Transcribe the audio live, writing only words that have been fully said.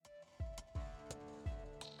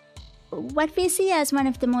what we see as one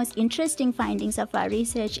of the most interesting findings of our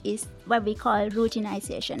research is what we call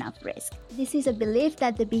routinization of risk. This is a belief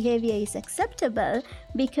that the behavior is acceptable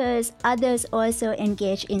because others also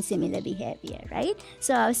engage in similar behavior, right?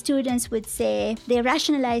 So our students would say they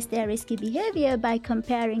rationalize their risky behavior by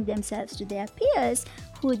comparing themselves to their peers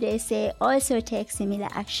who they say also take similar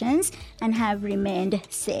actions and have remained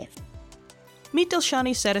safe. Meet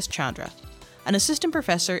Dilshani Sarathchandra, an assistant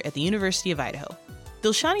professor at the University of Idaho.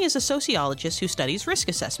 Dilshani is a sociologist who studies risk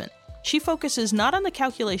assessment. She focuses not on the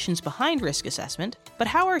calculations behind risk assessment, but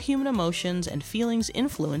how our human emotions and feelings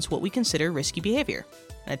influence what we consider risky behavior.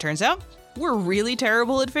 And it turns out, we're really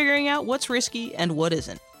terrible at figuring out what's risky and what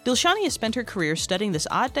isn't. Dilshani has spent her career studying this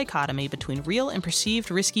odd dichotomy between real and perceived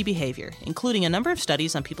risky behavior, including a number of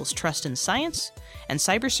studies on people's trust in science and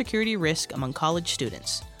cybersecurity risk among college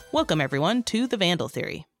students. Welcome, everyone, to The Vandal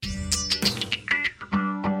Theory.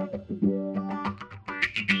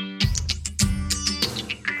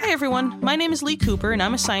 Hi, everyone. My name is Lee Cooper, and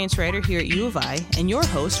I'm a science writer here at U of I, and your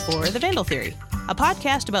host for The Vandal Theory, a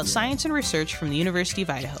podcast about science and research from the University of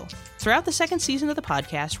Idaho. Throughout the second season of the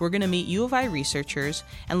podcast, we're going to meet U of I researchers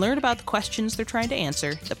and learn about the questions they're trying to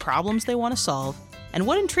answer, the problems they want to solve, and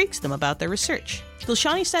what intrigues them about their research.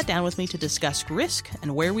 Dilshani sat down with me to discuss risk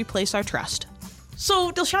and where we place our trust.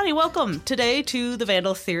 So, Dilshani, welcome today to The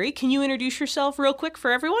Vandal Theory. Can you introduce yourself real quick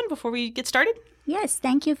for everyone before we get started? Yes,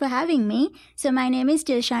 thank you for having me. So my name is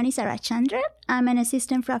Dilshani Sarathchandra. I'm an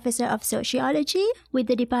assistant professor of sociology with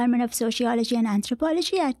the Department of Sociology and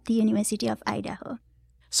Anthropology at the University of Idaho.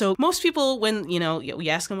 So most people, when, we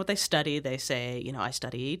ask them what they say, I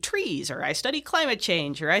study trees, or I study climate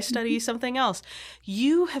change, or I study something else.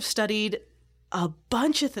 You have studied a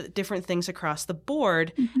bunch of different things across the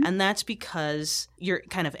board, and that's because your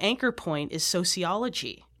kind of anchor point is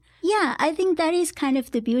sociology. Yeah, I think that is kind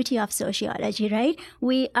of the beauty of sociology, right?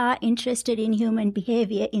 We are interested in human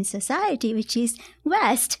behavior in society, which is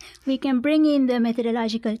vast. We can bring in the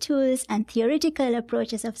methodological tools and theoretical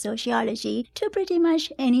approaches of sociology to pretty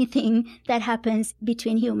much anything that happens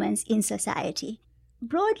between humans in society.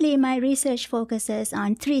 Broadly, my research focuses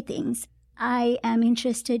on three things. I am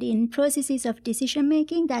interested in processes of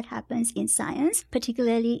decision-making that happens in science,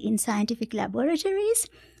 particularly in scientific laboratories.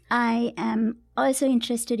 I am also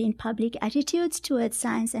interested in public attitudes towards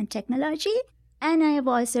science and technology, and I have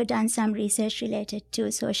also done some research related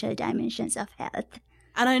to social dimensions of health.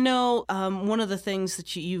 And I know one of the things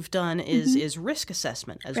that you've done is risk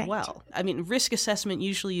assessment as well. I mean, risk assessment,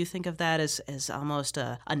 usually you think of that as almost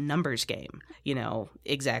a numbers game. You know,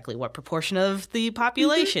 exactly what proportion of the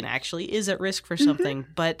population actually is at risk for something,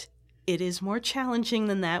 but it is more challenging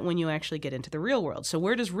than that when you actually get into the real world. So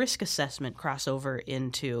where does risk assessment cross over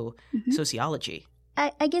into sociology?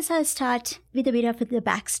 I guess I'll start with a bit of the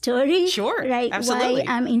backstory. Sure, right? absolutely. Why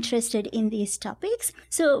I'm interested in these topics.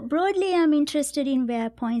 So broadly, I'm interested in where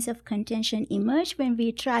points of contention emerge when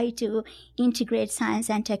we try to integrate science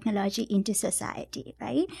and technology into society,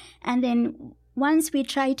 right? And then once we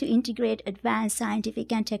try to integrate advanced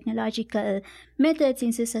scientific and technological methods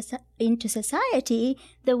into society,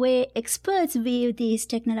 the way experts view these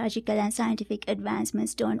technological and scientific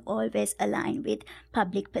advancements don't always align with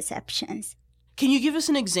public perceptions. Can you give us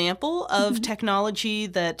an example of technology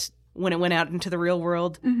that, when it went out into the real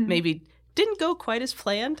world, maybe didn't go quite as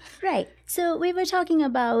planned? Right. So you were talking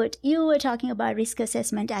about risk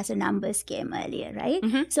assessment as a numbers game earlier, right?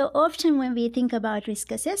 So often when we think about risk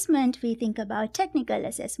assessment, we think about technical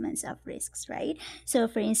assessments of risks, right? So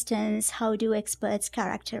for instance, how do experts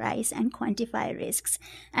characterize and quantify risks?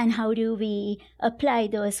 And how do we apply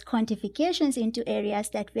those quantifications into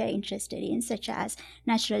areas that we are interested in, such as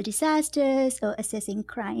natural disasters or assessing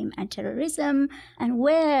crime and terrorism, and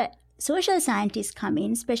where social scientists come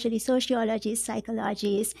in, especially sociologists,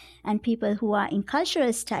 psychologists, and people who are in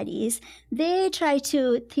cultural studies. They try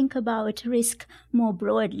to think about risk more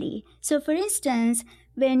broadly. So for instance,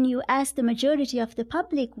 when you ask the majority of the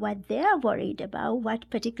public what they are worried about, what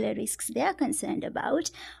particular risks they are concerned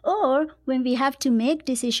about, or when we have to make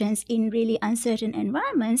decisions in really uncertain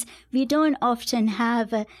environments, we don't often have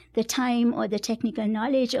the time or the technical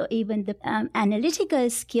knowledge or even the analytical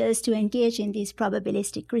skills to engage in these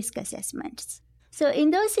probabilistic risk assessments. So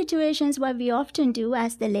in those situations, what we often do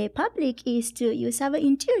as the lay public is to use our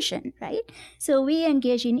intuition, right? So we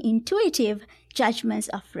engage in intuitive judgments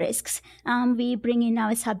of risks. We bring in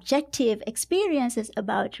our subjective experiences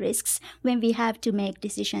about risks when we have to make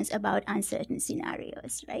decisions about uncertain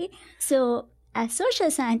scenarios, right? So as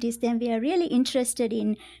social scientists, then we are really interested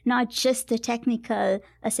in not just the technical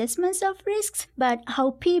assessments of risks, but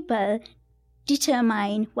how people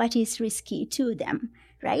determine what is risky to them,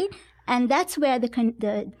 right? And that's where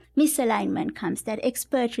the misalignment comes, that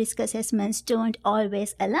expert risk assessments don't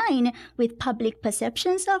always align with public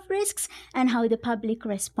perceptions of risks and how the public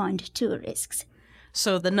respond to risks.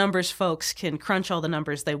 So the numbers folks can crunch all the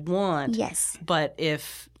numbers they want. Yes. But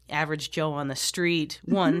if average Joe on the street,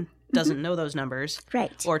 one, doesn't know those numbers.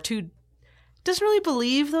 Right. Or two, doesn't really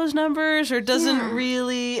believe those numbers, or doesn't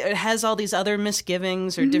really, it has all these other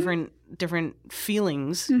misgivings or different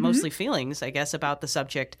feelings, mostly feelings, I guess, about the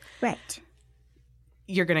subject. Right.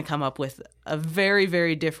 You're going to come up with a very,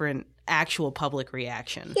 very different actual public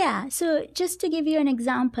reaction. Yeah. So just to give you an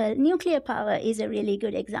example, nuclear power is a really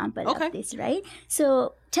good example of this, right?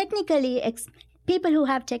 So technically, people who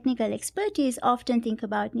have technical expertise often think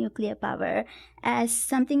about nuclear power as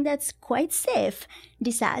something that's quite safe.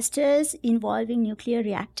 Disasters involving nuclear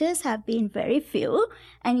reactors have been very few,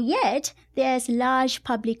 and yet there's large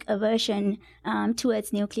public aversion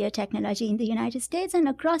towards nuclear technology in the United States and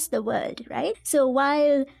across the world, right? So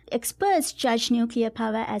while experts judge nuclear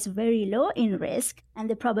power as very low in risk and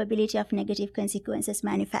the probability of negative consequences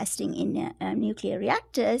manifesting in nuclear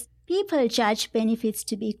reactors, people judge benefits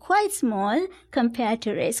to be quite small compared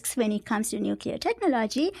to risks when it comes to nuclear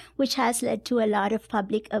technology, which has led to a lot of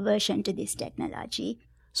public aversion to this technology.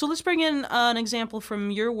 So let's bring in an example from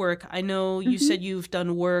your work. I know you said you've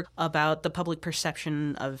done work about the public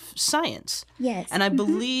perception of science. Yes. And I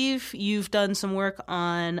believe you've done some work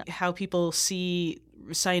on how people see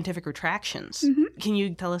scientific retractions. Can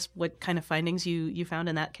you tell us what kind of findings you found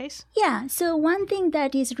in that case? Yeah. So one thing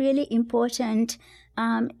that is really important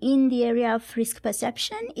in the area of risk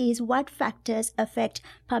perception is what factors affect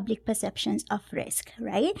public perceptions of risk,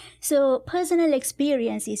 right? So personal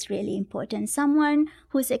experience is really important. Someone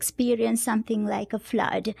who's experienced something like a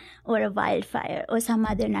flood or a wildfire or some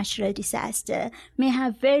other natural disaster may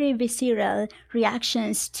have very visceral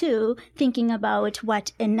reactions to thinking about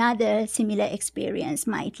what another similar experience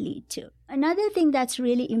might lead to. Another thing that's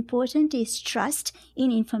really important is trust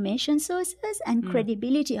in information sources and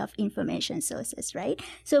credibility of information sources, right?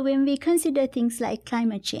 So when we consider things like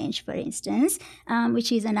climate change, for instance,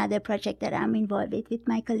 which is another project that I'm involved with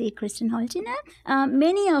my colleague Kristen Holtiner,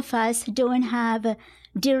 many of us don't have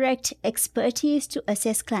direct expertise to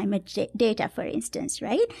assess climate data, for instance,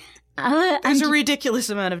 right? There's a ridiculous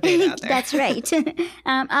amount of data out there. That's right.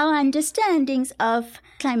 Our understandings of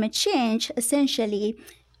climate change essentially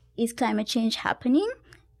is climate change happening?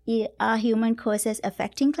 Are human causes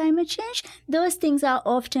affecting climate change? Those things are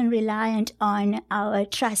often reliant on our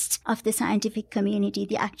trust of the scientific community,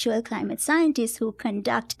 the actual climate scientists who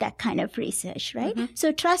conduct that kind of research, right?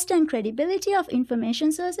 So trust and credibility of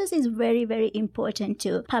information sources is very, very important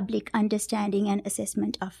to public understanding and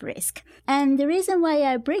assessment of risk. And the reason why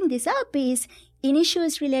I bring this up is in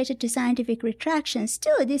issues related to scientific retractions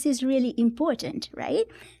too, this is really important, right?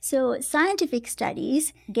 So scientific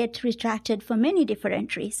studies get retracted for many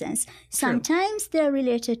different reasons. Sometimes they're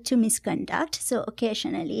related to misconduct. So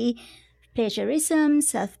occasionally plagiarism,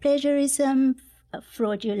 self-plagiarism,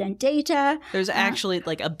 fraudulent data. There's actually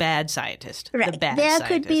like a bad scientist. Right. The bad there scientist.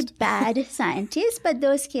 Could be bad scientists, but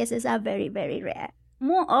those cases are very, very rare.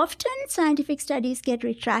 More often, scientific studies get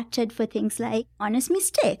retracted for things like honest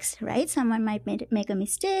mistakes, right? Someone might make a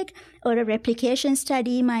mistake, or a replication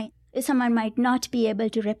study someone might not be able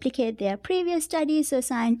to replicate their previous studies. So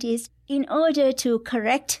scientists, in order to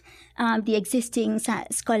correct the existing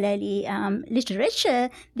scholarly literature,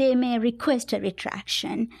 they may request a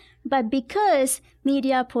retraction. But because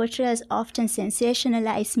media portrayals often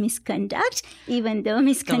sensationalize misconduct, even though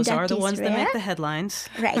misconduct is rare. Those are the ones that make the headlines.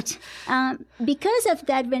 Right. Because of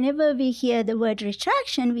that, whenever we hear the word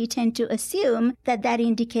retraction, we tend to assume that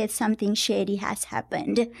indicates something shady has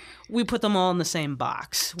happened. We put them all in the same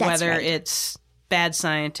box, That's whether right. it's bad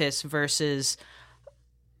scientists versus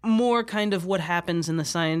more kind of what happens in the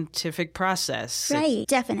scientific process. Right,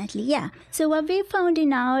 definitely, yeah. So what we've found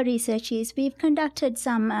in our research is we've conducted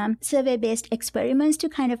some survey-based experiments to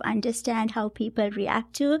kind of understand how people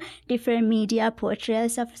react to different media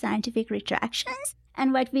portrayals of scientific retractions.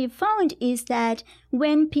 And what we've found is that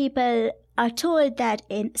when people are told that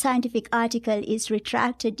a scientific article is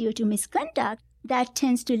retracted due to misconduct, that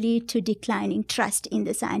tends to lead to declining trust in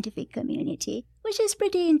the scientific community, which is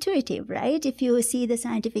pretty intuitive, right? If you see the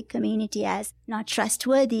scientific community as not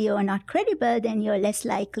trustworthy or not credible, then you're less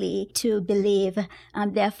likely to believe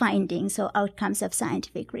their findings or outcomes of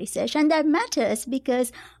scientific research. And that matters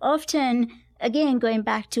because often again, going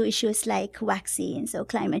back to issues like vaccines or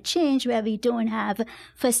climate change, where we don't have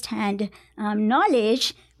firsthand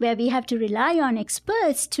knowledge, where we have to rely on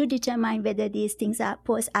experts to determine whether these things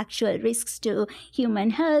pose actual risks to human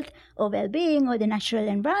health or well-being or the natural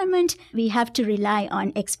environment, we have to rely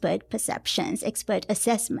on expert perceptions, expert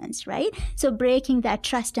assessments, right? So breaking that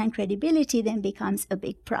trust and credibility then becomes a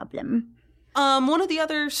big problem. One of the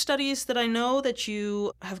other studies that I know that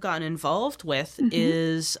you have gotten involved with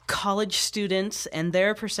is college students and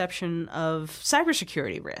their perception of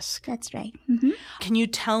cybersecurity risk. That's right. Can you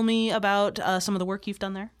tell me about some of the work you've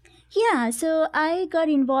done there? Yeah, so I got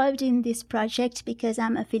involved in this project because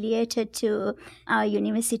I'm affiliated to our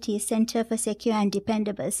university Center for Secure and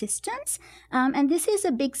Dependable Systems. And this is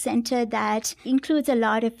a big center that includes a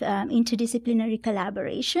lot of interdisciplinary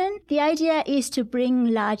collaboration. The idea is to bring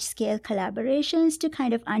large-scale collaborations to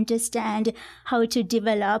kind of understand how to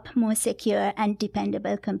develop more secure and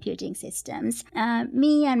dependable computing systems.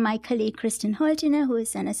 Me and my colleague Kristen Holtiner, who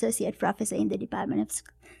is an associate professor in the Department of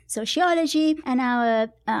Sociology, and our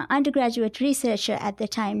undergraduate researcher at the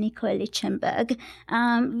time, Nicole Lichtenberg.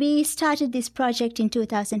 We started this project in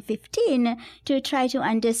 2015 to try to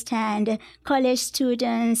understand college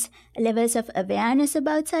students' levels of awareness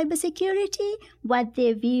about cybersecurity, what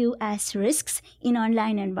they view as risks in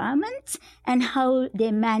online environments, and how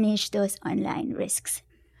they manage those online risks.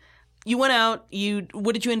 You went out,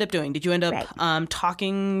 what did you end up doing? Did you end up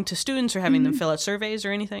talking to students or having them fill out surveys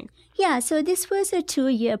or anything? Yeah, so this was a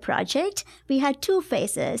 2-year project. We had 2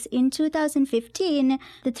 phases. In 2015,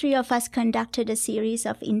 the 3 of us conducted a series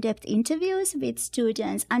of in-depth interviews with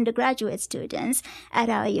students, undergraduate students at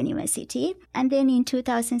our university. And then in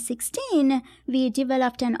 2016, we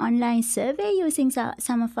developed an online survey using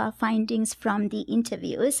some of our findings from the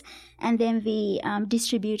interviews. And then we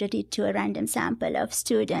distributed it to a random sample of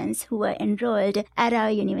students who were enrolled at our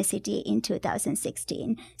university in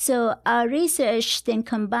 2016. So our research then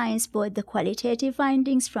combines both the qualitative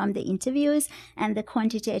findings from the interviews and the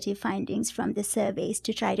quantitative findings from the surveys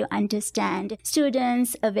to try to understand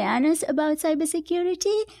students' awareness about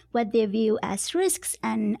cybersecurity, what they view as risks,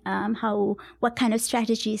 and what kind of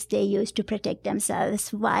strategies they use to protect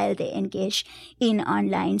themselves while they engage in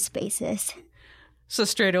online spaces. So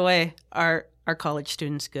straight away, are college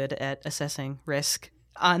students good at assessing risk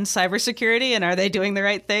on cybersecurity, and are they doing the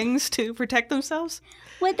right things to protect themselves?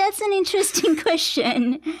 Well, that's an interesting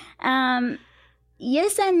question.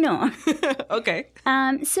 Yes and no. Okay.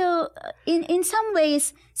 So in some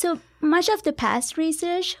ways, so much of the past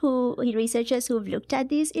researchers who've looked at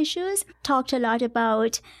these issues talked a lot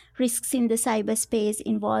about risks in the cyberspace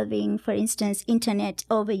involving, for instance, internet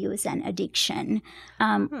overuse and addiction,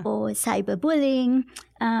 or cyberbullying,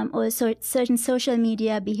 or certain social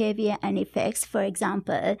media behavior and effects. For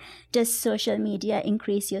example, does social media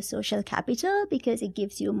increase your social capital because it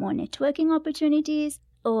gives you more networking opportunities?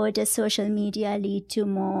 Or does social media lead to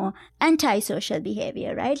more antisocial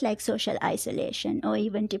behavior, right? Like social isolation or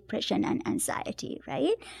even depression and anxiety,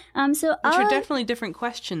 right? Which are definitely different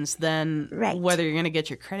questions than whether you're going to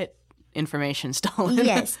get your credit information stolen.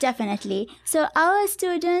 Yes, definitely. So our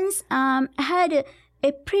students had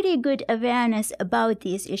a pretty good awareness about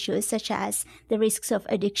these issues, such as the risks of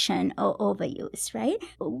addiction or overuse, right?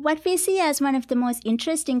 What we see as one of the most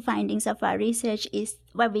interesting findings of our research is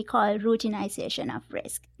what we call routinization of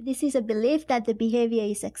risk. This is a belief that the behavior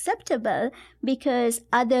is acceptable because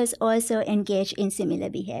others also engage in similar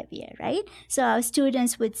behavior, right? So our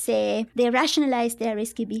students would say they rationalize their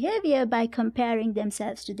risky behavior by comparing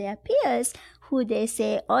themselves to their peers, who they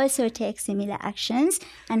say also take similar actions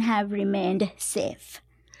and have remained safe.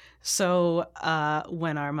 So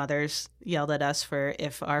when our mothers yelled at us for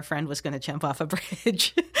if our friend was going to jump off a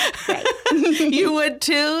bridge, you would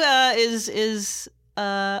too, is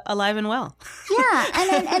alive and well. Yeah,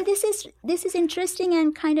 and this is interesting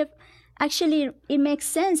and kind of actually, it makes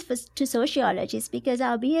sense to sociologists because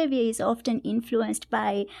our behavior is often influenced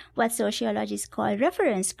by what sociologists call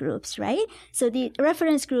reference groups, right? So the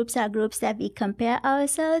reference groups are groups that we compare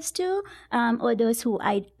ourselves to, or those who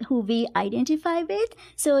we identify with.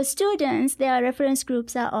 So students, their reference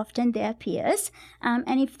groups are often their peers.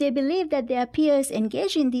 And if they believe that their peers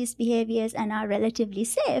engage in these behaviors and are relatively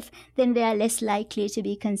safe, then they are less likely to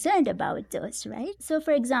be concerned about those, right? So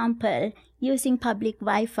for example, using public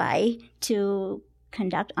Wi-Fi to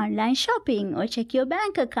conduct online shopping or check your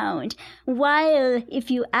bank account. While if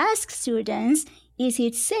you ask students, is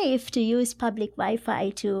it safe to use public Wi-Fi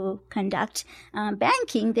to conduct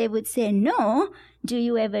banking? They would say no. Do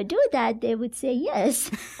you ever do that? They would say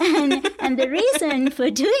yes. And the reason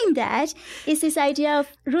for doing that is this idea of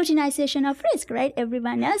routinization of risk, right?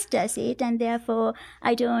 Everyone else does it, and therefore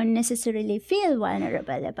I don't necessarily feel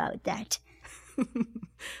vulnerable about that.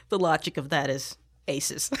 The logic of that is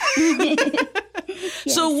aces.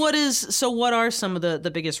 Yes. So what are some of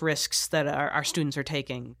the biggest risks that our students are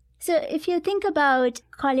taking? So if you think about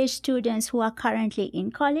college students who are currently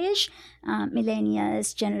in college,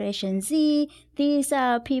 millennials, Generation Z, these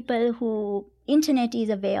are people who internet is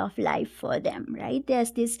a way of life for them, right?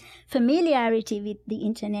 There's this familiarity with the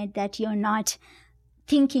internet that you're not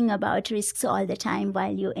thinking about risks all the time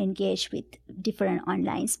while you engage with different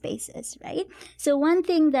online spaces, right? So one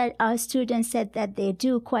thing that our students said that they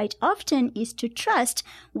do quite often is to trust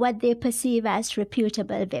what they perceive as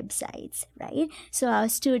reputable websites, right? So our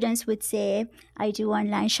students would say, I do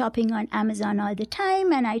online shopping on Amazon all the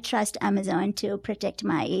time, and I trust Amazon to protect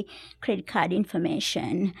my credit card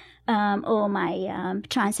information or my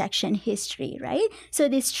transaction history, right? So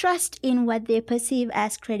this trust in what they perceive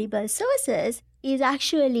as credible sources is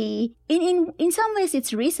actually, in some ways,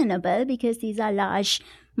 it's reasonable because these are large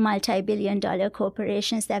multi-billion-dollar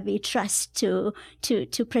corporations that we trust to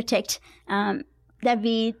protect, that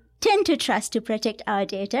we tend to trust to protect our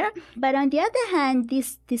data. But on the other hand,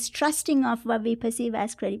 this trusting of what we perceive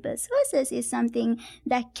as credible sources is something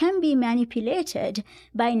that can be manipulated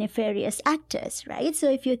by nefarious actors, right? So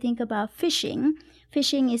if you think about phishing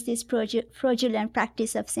is this fraudulent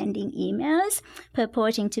practice of sending emails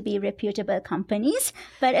purporting to be reputable companies,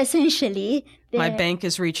 but essentially... My bank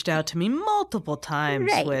has reached out to me multiple times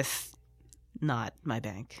with not my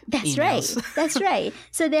bank That's emails. Right. That's right.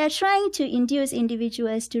 So they are trying to induce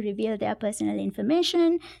individuals to reveal their personal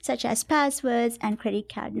information, such as passwords and credit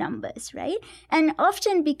card numbers, right? And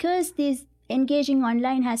often because this engaging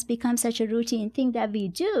online has become such a routine thing that we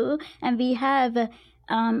do, and we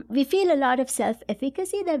feel a lot of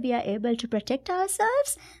self-efficacy that we are able to protect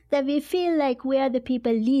ourselves, that we feel like we are the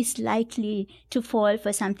people least likely to fall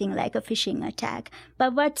for something like a phishing attack.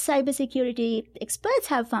 But what cybersecurity experts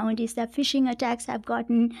have found is that phishing attacks have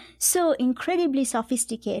gotten so incredibly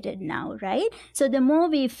sophisticated now, right? So the more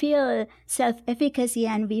we feel self-efficacy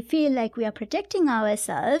and we feel like we are protecting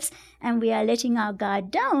ourselves and we are letting our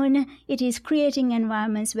guard down, it is creating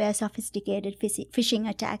environments where sophisticated phishing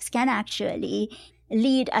attacks can actually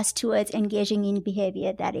lead us towards engaging in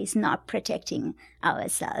behavior that is not protecting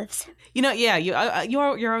ourselves.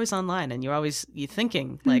 You're always online and you're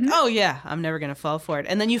thinking like, oh yeah, I'm never going to fall for it.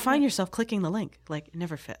 And then you find yourself clicking the link, like it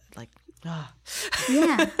never fit, like, ah.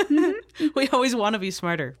 Yeah. We always want to be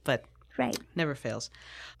smarter, but never fails.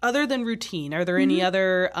 Other than routine, are there any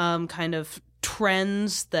other kind of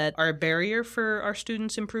trends that are a barrier for our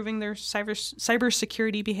students improving their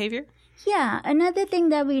cybersecurity behavior? Yeah, another thing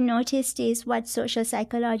that we noticed is what social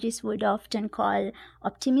psychologists would often call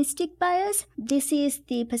optimistic bias. This is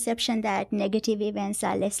the perception that negative events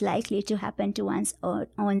are less likely to happen to one's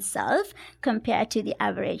own self compared to the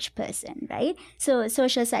average person, right? So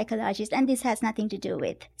social psychologists, and this has nothing to do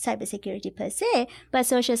with cybersecurity per se, but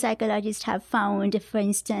social psychologists have found, for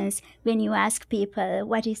instance, when you ask people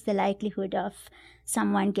what is the likelihood of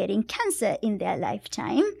someone getting cancer in their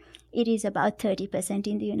lifetime, it is about 30%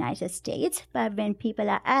 in the United States. But when people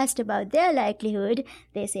are asked about their likelihood,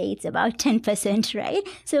 they say it's about 10%, right?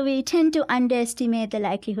 So we tend to underestimate the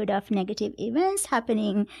likelihood of negative events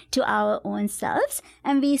happening to our own selves.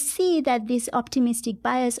 And we see that this optimistic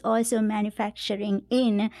bias also manufacturing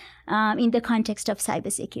in the context of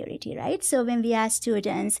cybersecurity, right? So when we ask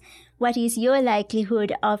students, what is your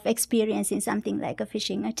likelihood of experiencing something like a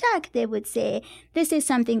phishing attack? They would say, this is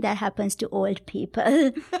something that happens to old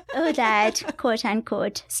people or that quote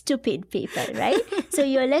unquote stupid people, right? So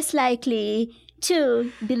you're less likely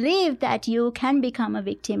to believe that you can become a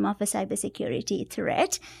victim of a cybersecurity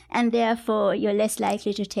threat, and therefore you're less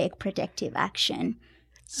likely to take protective action.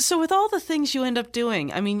 So with all the things you end up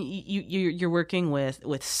doing, I mean, you're working with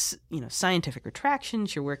scientific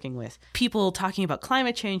retractions, you're working with people talking about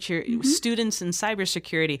climate change, students in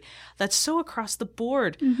cybersecurity. That's so across the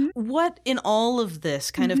board. What in all of this,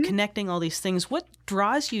 kind of connecting all these things, what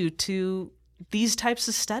draws you to these types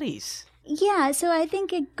of studies? Yeah, so I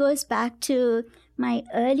think it goes back to my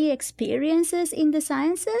early experiences in the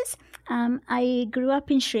sciences. I grew up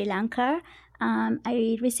in Sri Lanka.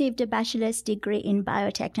 I received a bachelor's degree in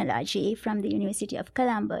biotechnology from the University of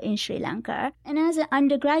Colombo in Sri Lanka. And as an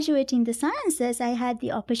undergraduate in the sciences, I had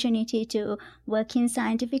the opportunity to work in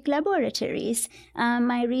scientific laboratories.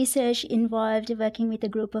 My research involved working with a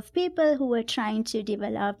group of people who were trying to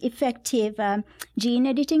develop effective gene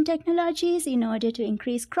editing technologies in order to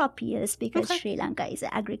increase crop yields, because Sri Lanka is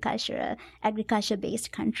an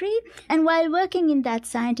agriculture-based country. And while working in that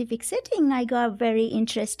scientific setting, I got very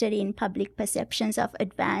interested in public perceptions of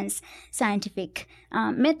advanced scientific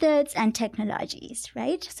methods and technologies,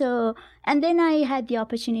 right? So, and then I had the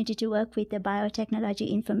opportunity to work with the Biotechnology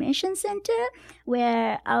Information Center,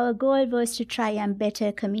 where our goal was to try and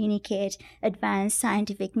better communicate advanced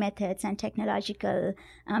scientific methods and technological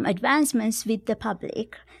advancements with the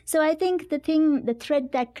public. So I think the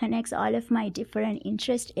thread that connects all of my different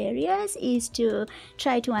interest areas is to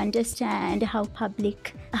try to understand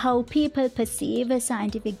how people perceive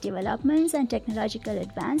scientific developments and technological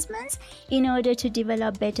advancements in order to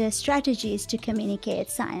develop better strategies to communicate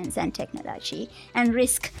science and technology. And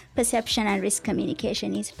risk perception and risk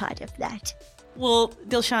communication is part of that. Well,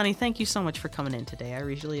 Dilshani, thank you so much for coming in today. I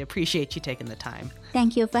really appreciate you taking the time.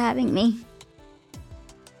 Thank you for having me.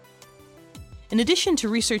 In addition to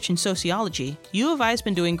research in sociology, U of I has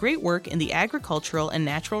been doing great work in the agricultural and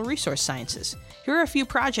natural resource sciences. Here are a few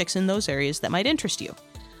projects in those areas that might interest you.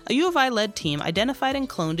 A U of I-led team identified and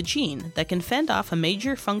cloned a gene that can fend off a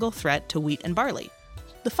major fungal threat to wheat and barley.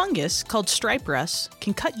 The fungus, called stripe rust,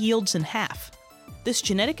 can cut yields in half. This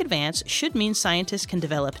genetic advance should mean scientists can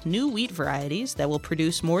develop new wheat varieties that will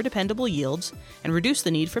produce more dependable yields and reduce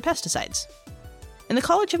the need for pesticides. In the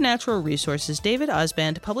College of Natural Resources, David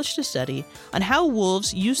Osband published a study on how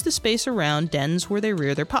wolves use the space around dens where they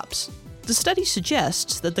rear their pups. The study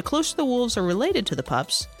suggests that the closer the wolves are related to the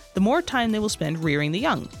pups, the more time they will spend rearing the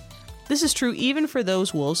young. This is true even for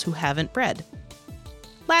those wolves who haven't bred.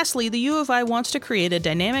 Lastly, the U of I wants to create a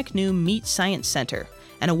dynamic new meat science center,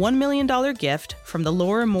 and a $1 million gift from the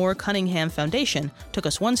Laura Moore Cunningham Foundation took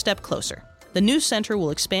us one step closer. The new center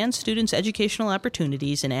will expand students' educational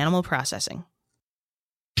opportunities in animal processing.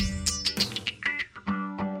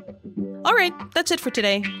 All right, that's it for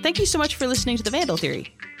today. Thank you so much for listening to The Vandal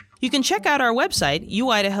Theory. You can check out our website,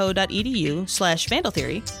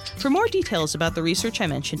 uidaho.edu/vandaltheory, for more details about the research I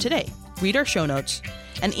mentioned today, read our show notes,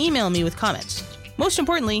 and email me with comments. Most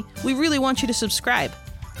importantly, we really want you to subscribe.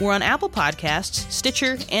 We're on Apple Podcasts,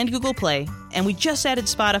 Stitcher, and Google Play, and we just added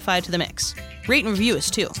Spotify to the mix. Rate and review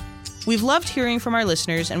us, too. We've loved hearing from our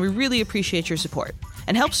listeners, and we really appreciate your support.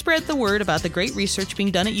 And help spread the word about the great research being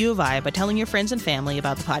done at U of I by telling your friends and family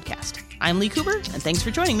about the podcast. I'm Lee Cooper, and thanks for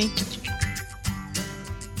joining me.